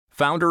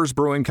Founders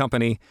Brewing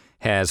Company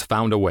has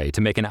found a way to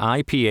make an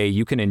IPA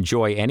you can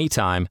enjoy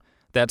anytime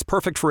that's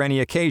perfect for any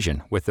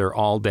occasion with their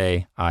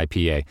all-day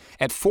IPA.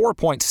 At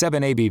 4.7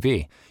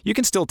 ABV, you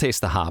can still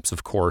taste the hops,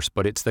 of course,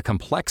 but it's the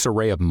complex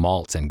array of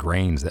malts and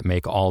grains that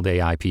make all-day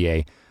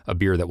IPA a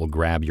beer that will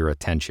grab your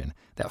attention.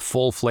 That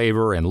full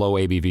flavor and low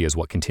ABV is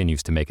what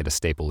continues to make it a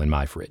staple in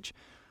my fridge.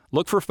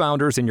 Look for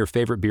Founders in your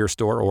favorite beer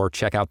store or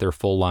check out their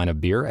full line of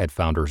beer at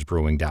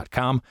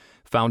foundersbrewing.com.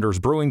 Founders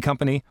Brewing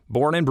Company,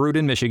 born and brewed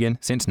in Michigan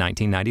since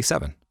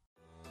 1997.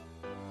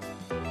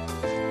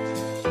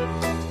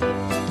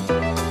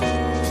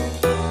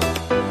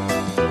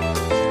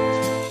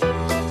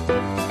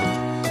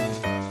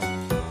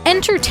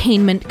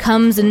 Entertainment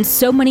comes in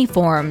so many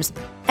forms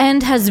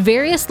and has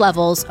various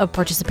levels of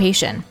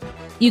participation.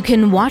 You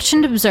can watch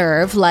and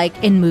observe,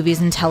 like in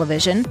movies and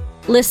television,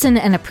 listen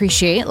and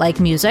appreciate,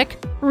 like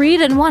music,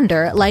 read and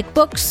wonder, like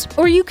books,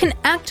 or you can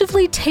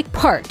actively take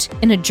part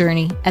in a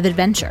journey of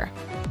adventure.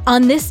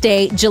 On this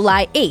day,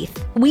 July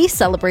 8th, we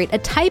celebrate a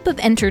type of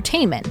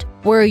entertainment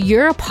where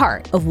you're a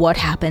part of what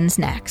happens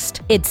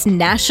next. It's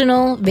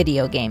National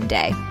Video Game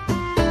Day.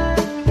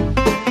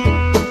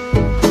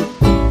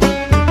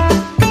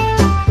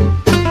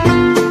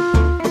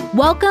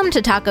 Welcome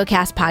to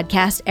TacoCast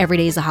Podcast, Every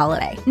Day is a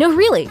Holiday. No,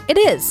 really, it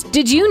is.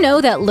 Did you know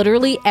that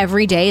literally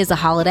every day is a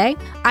holiday?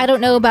 I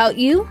don't know about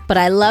you, but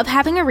I love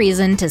having a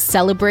reason to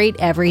celebrate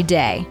every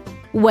day.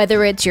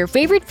 Whether it's your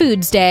favorite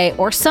foods day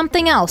or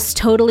something else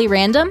totally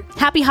random,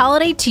 happy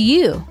holiday to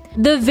you.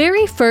 The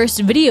very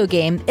first video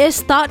game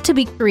is thought to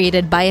be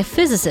created by a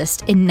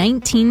physicist in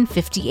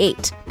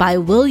 1958 by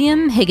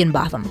William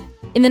Higginbotham.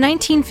 In the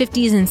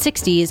 1950s and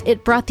 60s,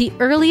 it brought the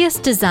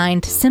earliest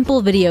designed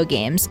simple video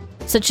games,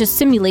 such as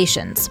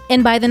simulations,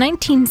 and by the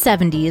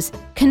 1970s,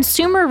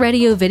 consumer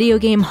radio video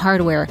game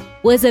hardware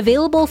was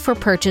available for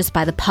purchase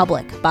by the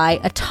public by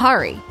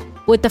Atari,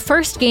 with the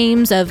first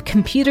games of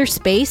Computer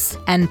Space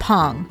and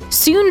Pong.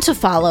 Soon to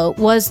follow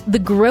was the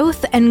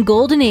growth and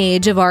golden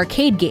age of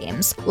arcade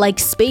games like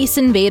Space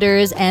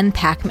Invaders and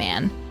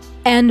Pac-Man.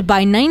 And by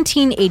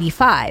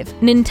 1985,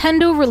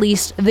 Nintendo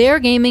released their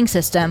gaming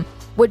system,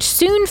 which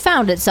soon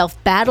found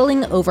itself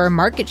battling over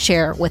market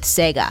share with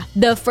Sega.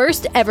 The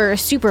first ever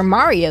Super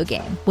Mario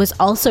game was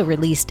also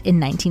released in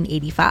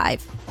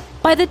 1985.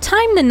 By the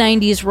time the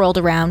 90s rolled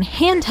around,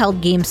 handheld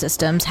game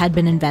systems had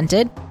been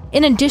invented,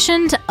 in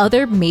addition to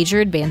other major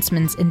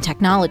advancements in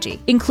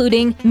technology,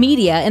 including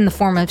media in the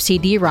form of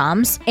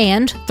CD-ROMs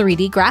and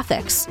 3D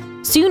graphics.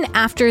 Soon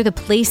after, the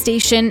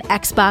PlayStation,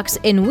 Xbox,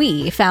 and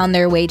Wii found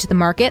their way to the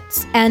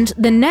markets, and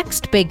the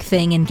next big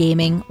thing in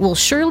gaming will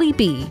surely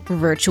be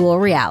virtual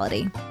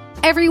reality.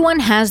 Everyone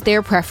has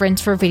their preference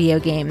for video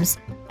games,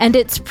 and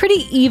it's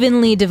pretty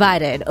evenly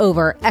divided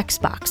over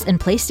Xbox and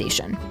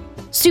PlayStation.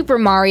 Super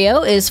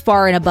Mario is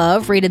far and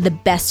above rated the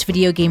best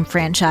video game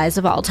franchise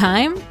of all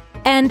time.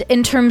 And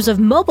in terms of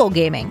mobile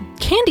gaming,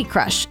 Candy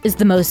Crush is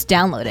the most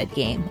downloaded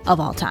game of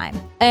all time.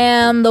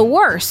 And the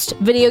worst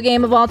video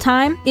game of all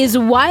time is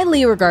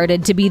widely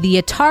regarded to be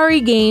the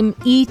Atari game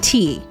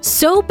E.T.,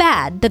 so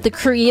bad that the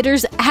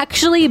creators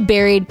actually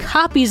buried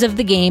copies of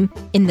the game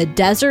in the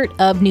desert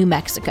of New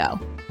Mexico.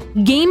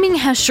 Gaming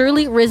has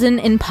surely risen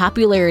in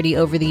popularity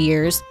over the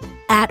years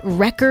at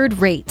record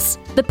rates.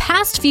 The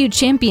past few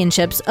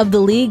championships of the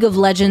League of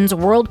Legends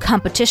World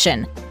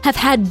Competition have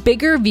had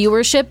bigger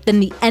viewership than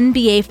the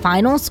NBA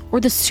Finals or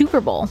the Super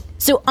Bowl.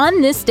 So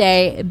on this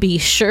day, be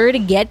sure to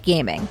get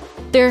gaming.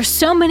 There are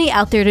so many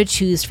out there to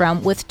choose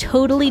from with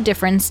totally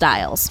different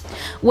styles.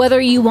 Whether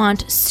you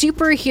want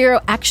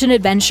superhero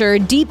action-adventure,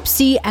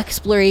 deep-sea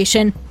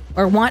exploration,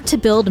 or want to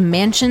build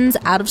mansions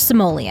out of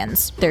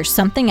simoleons, there's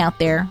something out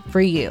there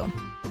for you.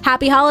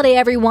 Happy holiday,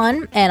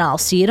 everyone, and I'll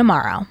see you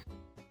tomorrow.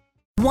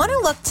 Want to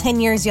look 10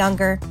 years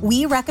younger?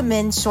 We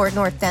recommend Short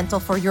North Dental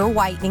for your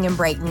whitening and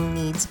brightening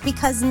needs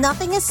because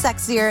nothing is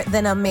sexier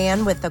than a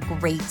man with a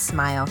great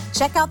smile.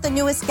 Check out the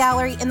newest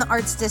gallery in the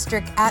Arts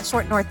District at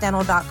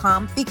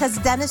shortnorthdental.com because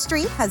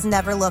dentistry has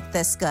never looked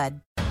this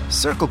good.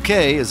 Circle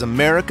K is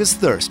America's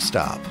thirst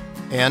stop.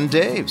 And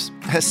Dave's,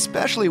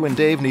 especially when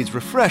Dave needs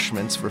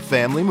refreshments for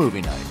family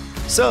movie night.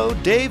 So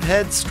Dave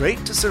heads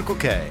straight to Circle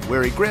K,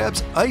 where he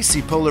grabs icy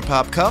Polar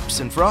Pop cups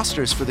and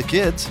frosters for the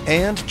kids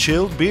and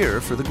chilled beer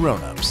for the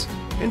grown-ups.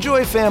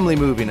 Enjoy family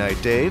movie night,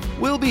 Dave.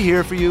 We'll be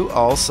here for you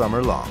all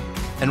summer long.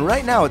 And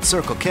right now at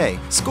Circle K,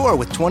 score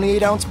with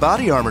 28-ounce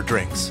body armor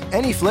drinks.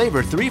 Any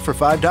flavor, 3 for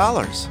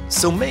 $5.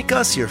 So make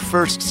us your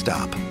first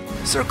stop.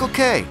 Circle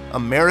K,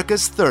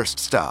 America's thirst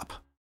stop.